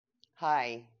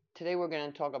Hi, today we're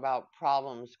going to talk about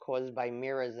problems caused by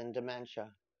mirrors and dementia.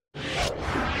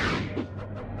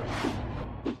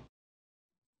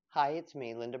 Hi, it's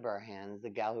me, Linda Burhans,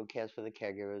 the gal who cares for the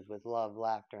caregivers with love,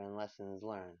 laughter, and lessons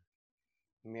learned.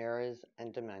 Mirrors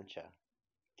and dementia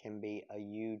can be a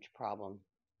huge problem.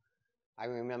 I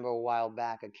remember a while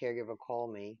back a caregiver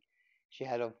called me. She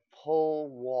had a whole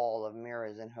wall of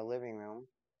mirrors in her living room,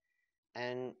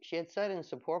 and she had said in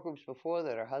support groups before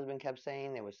that her husband kept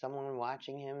saying there was someone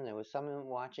watching him, there was someone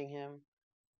watching him.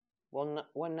 Well,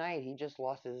 one night he just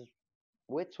lost his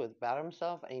wits about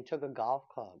himself and he took a golf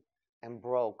club and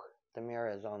broke the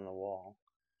mirrors on the wall.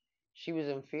 She was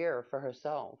in fear for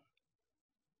herself.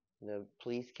 The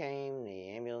police came, the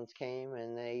ambulance came,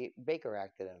 and they Baker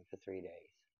acted him for 3 days.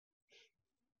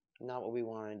 Not what we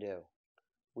want to do.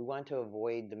 We want to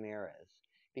avoid the mirrors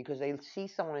because they see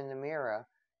someone in the mirror,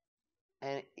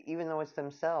 and even though it's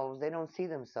themselves, they don't see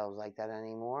themselves like that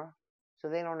anymore, so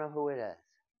they don't know who it is.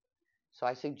 So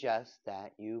I suggest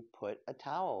that you put a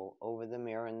towel over the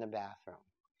mirror in the bathroom.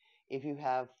 If you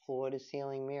have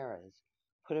floor-to-ceiling mirrors,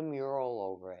 put a mural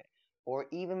over it, or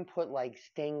even put like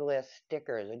stained glass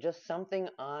stickers or just something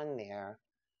on there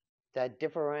that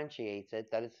differentiates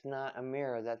it, that it's not a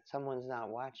mirror, that someone's not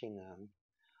watching them.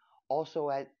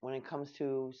 Also, when it comes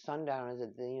to sundowners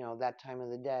at that time of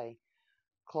the day,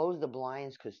 close the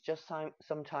blinds because just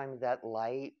sometimes that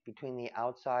light between the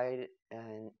outside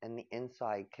and the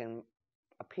inside can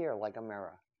appear like a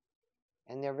mirror.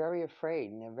 And they're very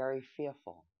afraid and they're very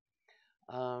fearful.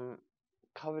 Um,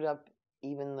 Covered up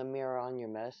even the mirror on your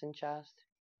medicine chest.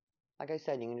 Like I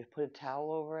said, you can just put a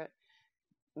towel over it.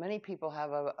 Many people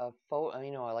have a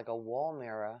photo, like a wall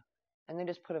mirror, and they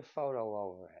just put a photo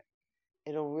over it.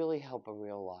 It'll really help a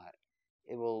real lot.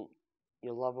 It will,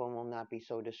 your loved one will not be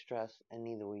so distressed, and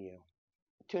neither will you.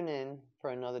 Tune in for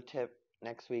another tip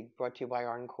next week, brought to you by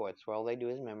Arden Courts, where all they do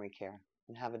is memory care.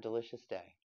 And have a delicious day.